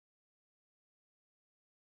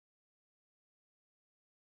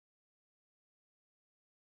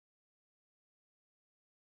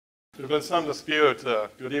There's been some dispute.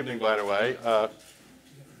 Good evening, by the way.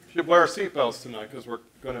 Should wear seatbelts tonight because we're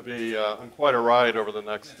going to be on quite a ride over the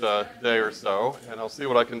next day or so, and I'll see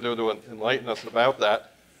what I can do to enlighten us about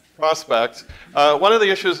that prospect. One of the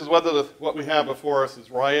issues is whether what we have before us is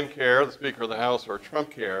Ryan care, the Speaker of the House, or Trump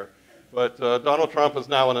care. But Donald Trump has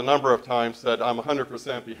now, in a number of times, said, I'm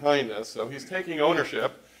 100% behind this. So he's taking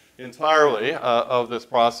ownership entirely of this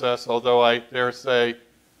process, although I dare say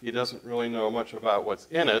he doesn't really know much about what's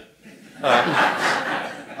in it,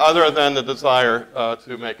 other than the desire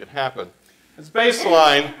to make it happen. As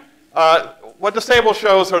baseline, what this table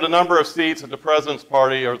shows are the number of seats that the President's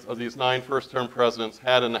Party, or of these 9 first-term presidents,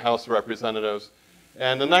 had in the House of Representatives.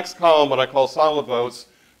 And the next column, what I call solid votes,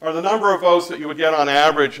 are the number of votes that you would get on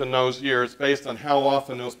average in those years based on how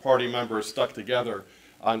often those party members stuck together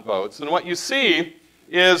on votes. And what you see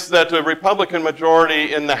is that the Republican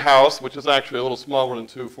majority in the House, which is actually a little smaller than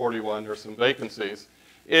 241, there's some vacancies,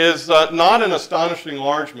 is not an astonishing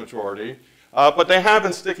large majority, but they have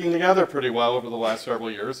been sticking together pretty well over the last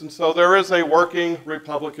several years. And so there is a working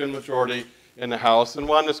Republican majority in the House, and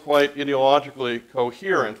one that's quite ideologically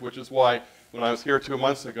coherent, which is why when I was here 2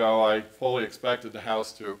 months ago, I fully expected the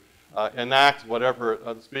House to enact whatever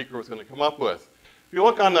the Speaker was going to come up with. If you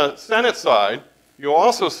look on the Senate side, you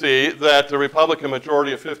also see that the Republican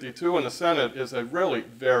majority of 52 in the Senate is a really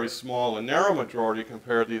very small and narrow majority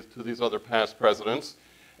compared to these other past presidents.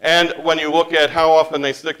 And when you look at how often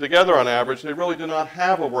they stick together on average, they really do not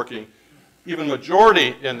have a working even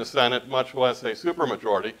majority in the Senate, much less a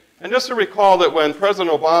supermajority. And just to recall that when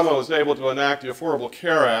President Obama was able to enact the Affordable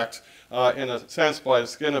Care Act, in a sense by the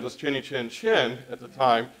skin of his chinny chin chin at the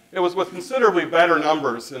time, it was with considerably better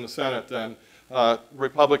numbers in the Senate than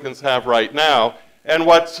Republicans have right now. And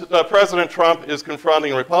what President Trump is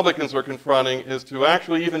confronting, Republicans are confronting, is to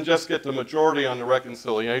actually even just get the majority on the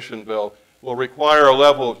reconciliation bill will require a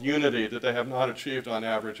level of unity that they have not achieved on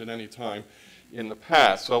average at any time in the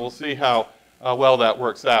past. So we'll see how well that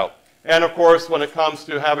works out. And of course, when it comes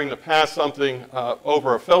to having to pass something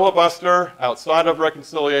over a filibuster outside of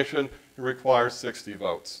reconciliation, it requires 60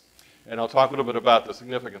 votes. And I'll talk a little bit about the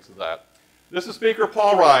significance of that. This is Speaker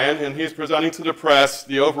Paul Ryan, and he's presenting to the press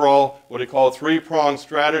the overall, what he called, 3-pronged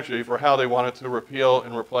strategy for how they wanted to repeal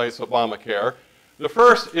and replace Obamacare. The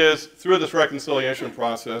first is through this reconciliation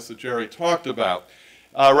process that Jerry talked about.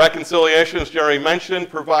 Reconciliation, as Jerry mentioned,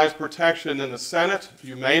 provides protection in the Senate.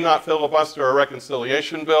 You may not filibuster a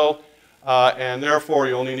reconciliation bill, and therefore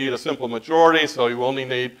you only need a simple majority, so you only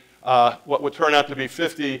need what would turn out to be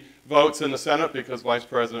 50 votes in the Senate because Vice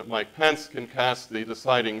President Mike Pence can cast the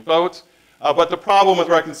deciding vote. But the problem with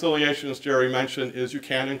reconciliation, as Jerry mentioned, is you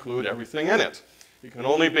can't include everything in it. It can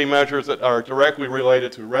only be measures that are directly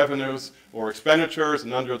related to revenues or expenditures,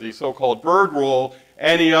 and under the so-called Byrd rule,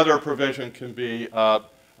 any other provision can be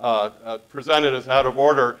presented as out of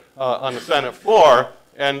order on the Senate floor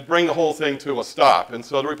and bring the whole thing to a stop. And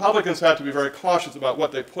so the Republicans had to be very cautious about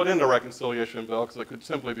what they put in the reconciliation bill because it could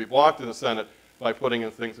simply be blocked in the Senate by putting in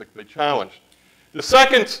things that could be challenged. The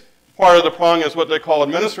second part of the prong is what they call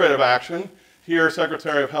administrative action. Here,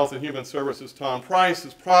 Secretary of Health and Human Services Tom Price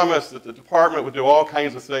has promised that the department would do all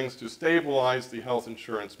kinds of things to stabilize the health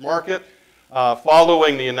insurance market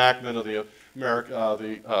following the enactment of the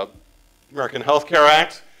American Health Care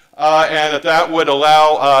Act, and that would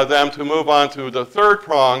allow them to move on to the third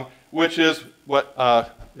prong, which is what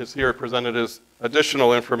is here presented as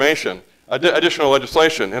additional information, additional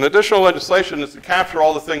legislation. And additional legislation is to capture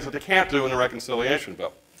all the things that they can't do in the reconciliation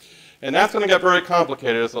bill. And that's going to get very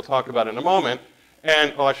complicated, as I'll talk about in a moment.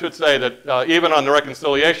 And I should say that even on the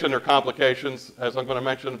reconciliation, there are complications, as I'm going to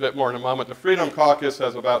mention a bit more in a moment. The Freedom Caucus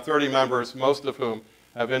has about 30 members, most of whom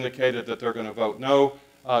have indicated that they're going to vote no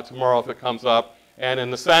tomorrow if it comes up. And in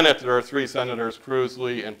the Senate, there are 3 senators, Cruz,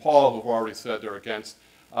 Lee, and Paul, who've already said they're against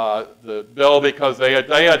the bill because they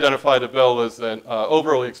identify the bill as an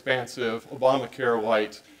overly expansive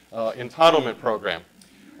Obamacare-light entitlement program.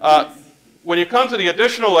 When you come to the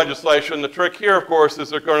additional legislation, the trick here, of course,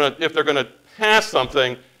 is if they're going to pass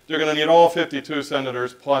something, they're going to need all 52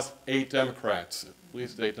 senators plus 8 Democrats, at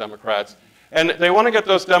least 8 Democrats. And they want to get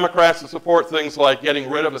those Democrats to support things like getting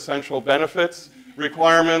rid of essential benefits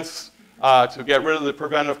requirements, to get rid of the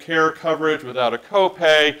preventive care coverage without a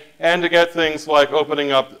copay, and to get things like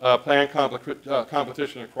opening up plan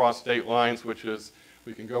competition across state lines, which is,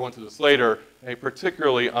 we can go into this later, a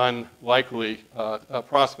particularly unlikely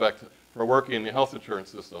prospect for working in the health insurance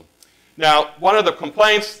system. Now, one of the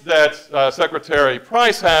complaints that Secretary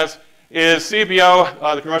Price has is CBO,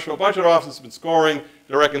 the Congressional Budget Office, has been scoring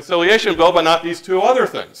the reconciliation bill, but not these 2 other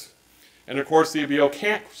things. And of course, CBO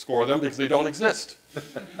can't score them because they don't exist.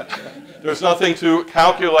 There's nothing to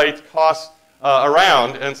calculate costs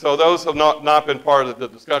around, and so those have not been part of the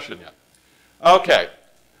discussion yet. Okay.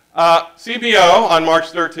 CBO on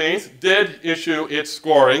March 13th did issue its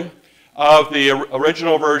scoring of the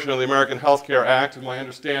original version of the American Health Care Act, and my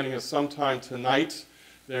understanding is sometime tonight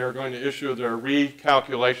they are going to issue their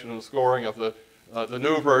recalculation and scoring of the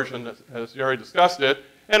new version as Jerry discussed it.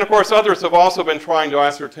 And of course, others have also been trying to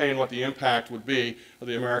ascertain what the impact would be of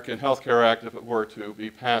the American Health Care Act if it were to be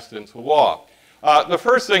passed into law. The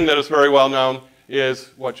first thing that is very well known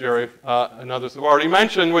is what Jerry and others have already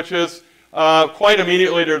mentioned, which is quite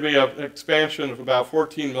immediately there would be an expansion of about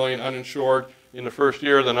 14 million uninsured in the first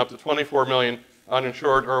year, then up to 24 million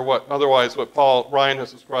uninsured, or what Paul Ryan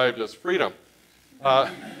has described as freedom.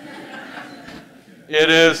 It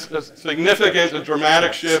is a significant and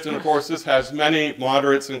dramatic shift, and of course this has many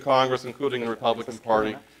moderates in Congress, including the Republican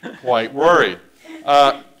Party, quite worried.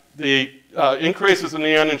 The increases in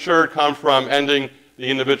the uninsured come from ending the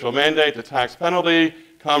individual mandate, the tax penalty,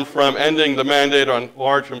 come from ending the mandate on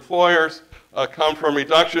large employers, come from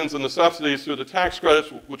reductions in the subsidies through the tax credits,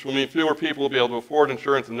 which will mean fewer people will be able to afford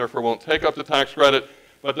insurance and therefore won't take up the tax credit.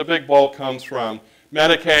 But the big bulk comes from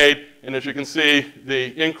Medicaid, and as you can see,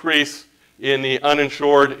 the increase in the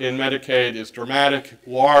uninsured in Medicaid is dramatic,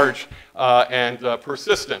 large, and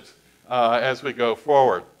persistent as we go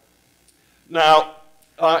forward. Now,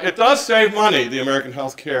 it does save money, the American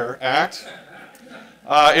Health Care Act.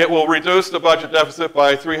 It will reduce the budget deficit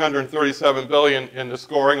by $337 billion in the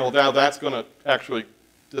scoring, although that's going to actually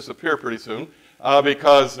disappear pretty soon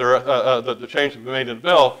because the change has been made in the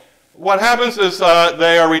bill. What happens is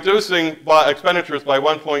they are reducing expenditures by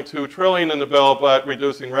 $1.2 trillion in the bill, but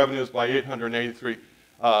reducing revenues by $883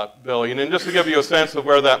 billion. And just to give you a sense of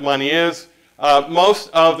where that money is, most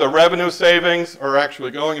of the revenue savings are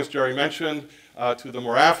actually going, as Jerry mentioned, to the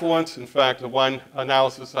more affluent. In fact, the one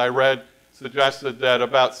analysis I read suggested that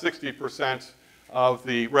about 60% of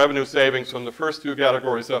the revenue savings from the first two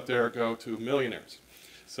categories up there go to millionaires.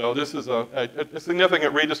 So this is a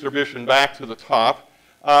significant redistribution back to the top.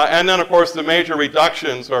 And then, of course, the major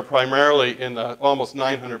reductions are primarily in the almost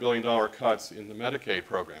 $900 billion cuts in the Medicaid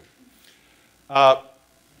program.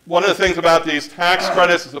 One of the things about these tax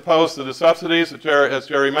credits as opposed to the subsidies, as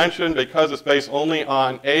Jerry mentioned, because it's based only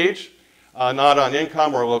on age, not on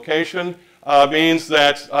income or location, means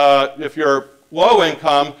that if you're low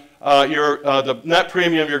income, the net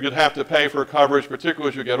premium you're going to have to pay for coverage, particularly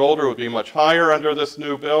as you get older, would be much higher under this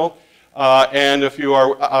new bill. And if you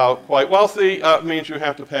are quite wealthy, it means you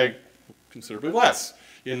have to pay considerably less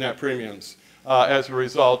in net premiums as a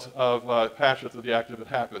result of passage of the act if it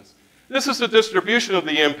happens. This is the distribution of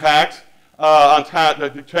the impact on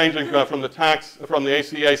changing from the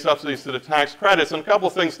ACA subsidies to the tax credits. And a couple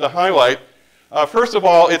of things to highlight. First of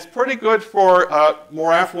all, it's pretty good for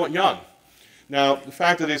more affluent young. Now, the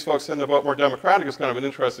fact that these folks tend to vote more Democratic is kind of an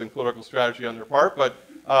interesting political strategy on their part, but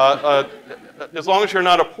as long as you're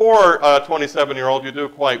not a poor 27-year-old, you do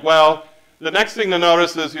quite well. The next thing to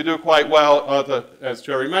notice is you do quite well, as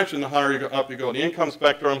Jerry mentioned, the higher you go up you go in the income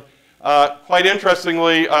spectrum. Quite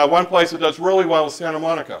interestingly, one place that does really well is Santa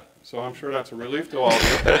Monica. So I'm sure that's a relief to all of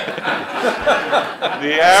you. The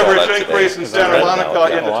average increase in Santa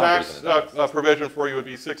Monica in the tax provision for you would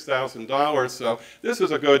be $6,000. So this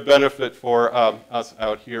is a good benefit for us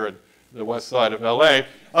out here in the west side of LA.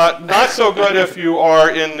 Not so good if you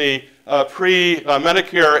are in the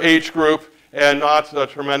pre-Medicare age group and not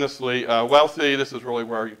tremendously wealthy. This is really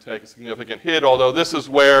where you take a significant hit, although this is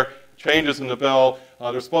where changes in the bill.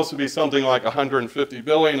 There's supposed to be something like $150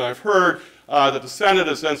 billion, I've heard, that the Senate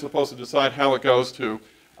is then supposed to decide how it goes to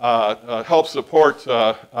help support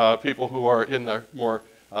people who are in the more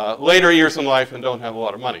later years in life and don't have a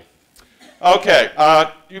lot of money. Okay,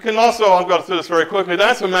 you can also, I'll go through this very quickly,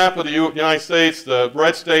 that's a map of the United States. The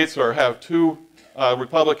red states have 2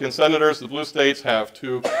 Republican senators. The blue states have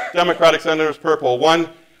 2 Democratic senators, purple 1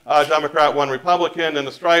 Democrat, 1 Republican, and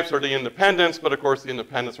the stripes are the independents, but of course the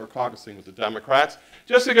independents are caucusing with the Democrats.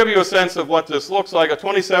 Just to give you a sense of what this looks like, a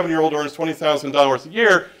 27-year-old earns $20,000 a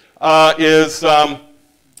year is not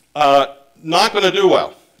going to do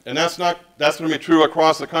well. And that's going to be true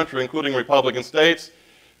across the country, including Republican states.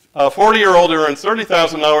 A 40-year-old earns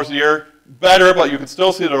 $30,000 a year, better, but you can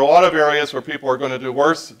still see there are a lot of areas where people are going to do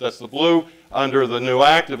worse. That's the blue under the new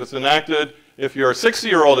act, if it's enacted. If you're a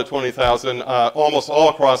 60-year-old at $20,000, almost all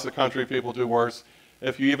across the country, people do worse.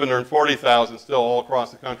 If you even earn $40,000, still all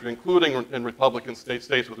across the country, including in Republican states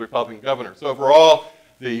with Republican governors. Overall,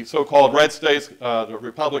 the so-called red states, the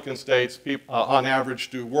Republican states, on average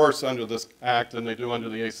do worse under this act than they do under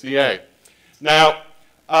the ACA. Now,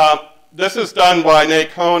 This is done by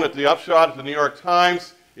Nate Cohn at the Upshot at the New York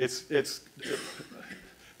Times. It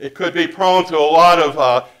could be prone to a lot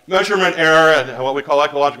of measurement error and what we call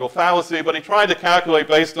ecological fallacy, but he tried to calculate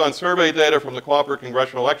based on survey data from the Cooperative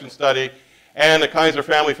Congressional Election Study and the Kaiser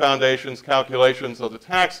Family Foundation's calculations of the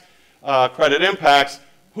tax credit impacts,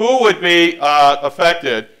 who would be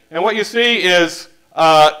affected. And what you see is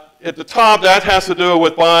at the top, that has to do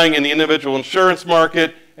with buying in the individual insurance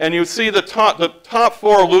market, and you see the top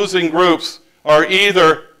 4 losing groups are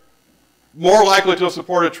either more likely to have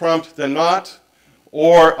supported Trump than not,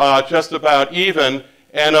 or just about even.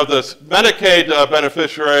 And of the Medicaid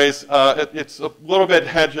beneficiaries, it's a little bit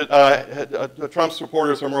hedged. Trump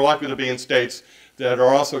supporters are more likely to be in states that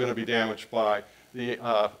are also going to be damaged by the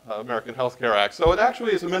American Health Care Act. So it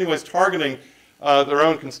actually is in many ways targeting their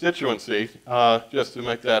own constituency, just to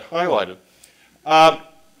make that highlighted.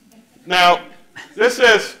 Now, this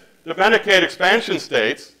is the Medicaid expansion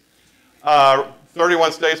states,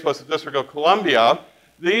 31 states plus the District of Columbia.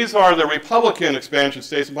 These are the Republican expansion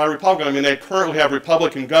states, and by Republican I mean they currently have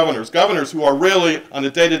Republican governors who are really on a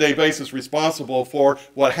day-to-day basis responsible for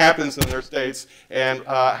what happens in their states and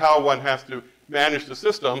how one has to manage the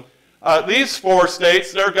system. These 4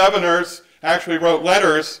 states, their governors actually wrote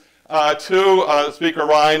letters to Speaker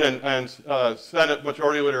Ryan and Senate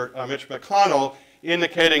Majority Leader Mitch McConnell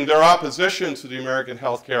indicating their opposition to the American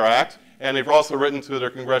Health Care Act, and they've also written to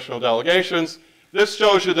their congressional delegations. This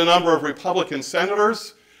shows you the number of Republican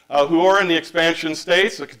senators who are in the expansion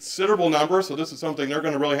states, a considerable number, so this is something they're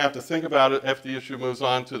going to really have to think about if the issue moves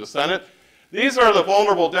on to the Senate. These are the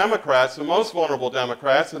vulnerable Democrats, the most vulnerable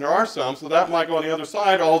Democrats, and there are some, so that might go on the other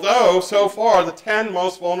side, although so far the 10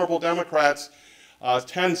 most vulnerable Democrats,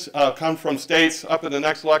 10 come from states up in the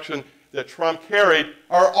next election that Trump carried,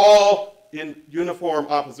 are all in uniform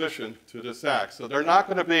opposition to this act. So they're not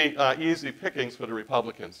going to be easy pickings for the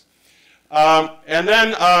Republicans. And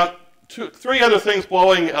then 3 other things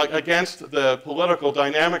blowing against the political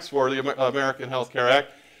dynamics for the American Health Care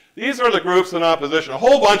Act. These are the groups in opposition. A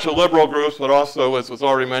whole bunch of liberal groups, but also, as was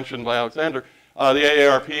already mentioned by Alexander, the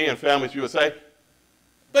AARP and Families USA.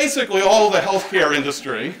 Basically all the healthcare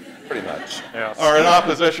industry pretty much are in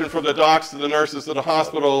opposition, from the docs to the nurses to the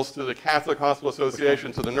hospitals to the Catholic Hospital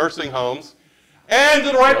Association to the nursing homes. And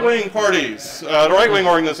to the right-wing parties, the right-wing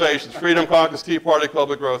organizations, Freedom Caucus, Tea Party, Club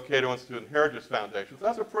of Growth, Cato Institute, and Heritage Foundation. So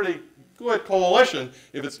that's a pretty good coalition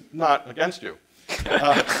if it's not against you.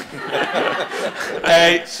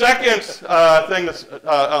 A second thing that's,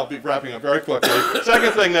 I'll be wrapping up very quickly.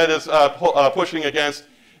 Second thing that is pushing against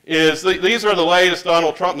is these are the latest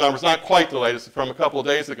Donald Trump numbers, not quite the latest, from a couple of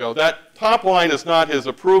days ago. That top line is not his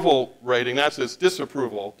approval rating, that's his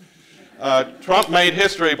disapproval. Trump made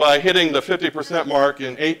history by hitting the 50% mark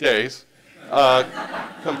in 8 days,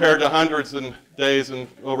 compared to hundreds of days and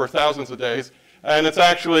over thousands of days. And it's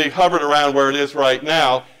actually hovered around where it is right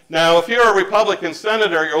now. Now, if you're a Republican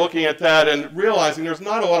senator, you're looking at that and realizing there's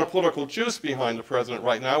not a lot of political juice behind the president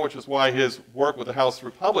right now, which is why his work with the House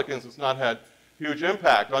Republicans has not had huge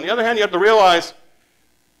impact. On the other hand, you have to realize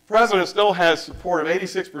the president still has support of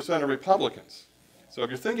 86% of Republicans. So if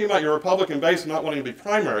you're thinking about your Republican base and not wanting to be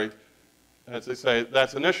primaried, as they say,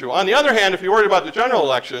 that's an issue. On the other hand, if you're worried about the general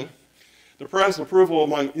election, the president's approval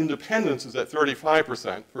among independents is at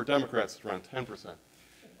 35%. For Democrats, it's around 10%.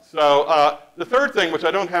 So the third thing, which I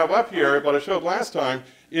don't have up here, but I showed last time,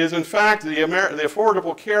 is in fact the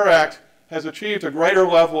Affordable Care Act has achieved a greater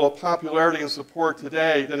level of popularity and support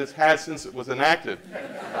today than it's had since it was enacted.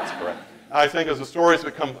 That's correct. I think as the stories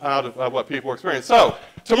that come out of what people experience. So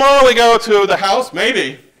tomorrow we go to the House,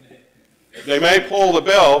 maybe. They may pull the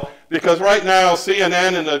bill, because right now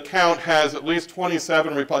CNN in the count has at least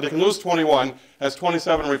 27 Republicans. They can lose 21, has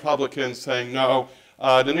 27 Republicans saying no.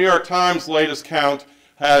 The New York Times latest count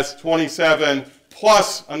has 27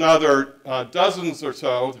 plus another dozens or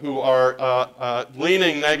so who are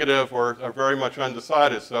leaning negative or are very much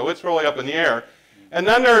undecided. So it's really up in the air. And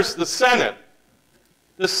then there's the Senate.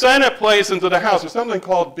 The Senate plays into the House. There's something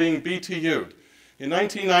called being BTU'd. In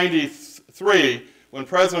 1993, when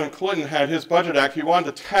President Clinton had his Budget Act, he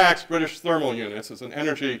wanted to tax British thermal units as an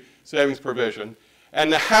energy savings provision. And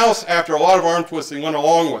the House, after a lot of arm twisting, went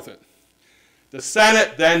along with it. The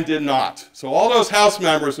Senate then did not. So all those House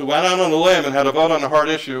members who went out on a limb and had a vote on a hard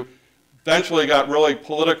issue eventually got really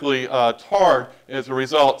politically tarred as a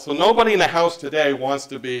result. So nobody in the House today wants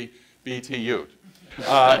to be BTU'd.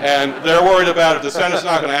 And they're worried about it. The Senate's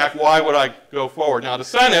not going to act. Why would I go forward? Now, the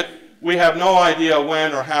Senate, we have no idea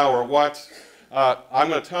when or how or what. I'm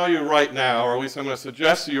going to tell you right now, or at least I'm going to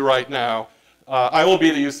suggest to you right now, I will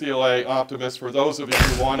be the UCLA optimist for those of you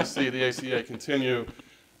who want to see the ACA continue.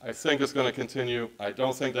 I think it's going to continue. I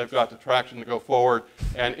don't think they've got the traction to go forward.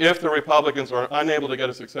 And if the Republicans are unable to get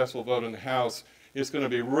a successful vote in the House, it's going to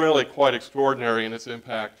be really quite extraordinary in its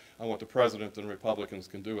impact on what the President and Republicans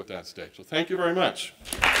can do at that stage. So thank you very much.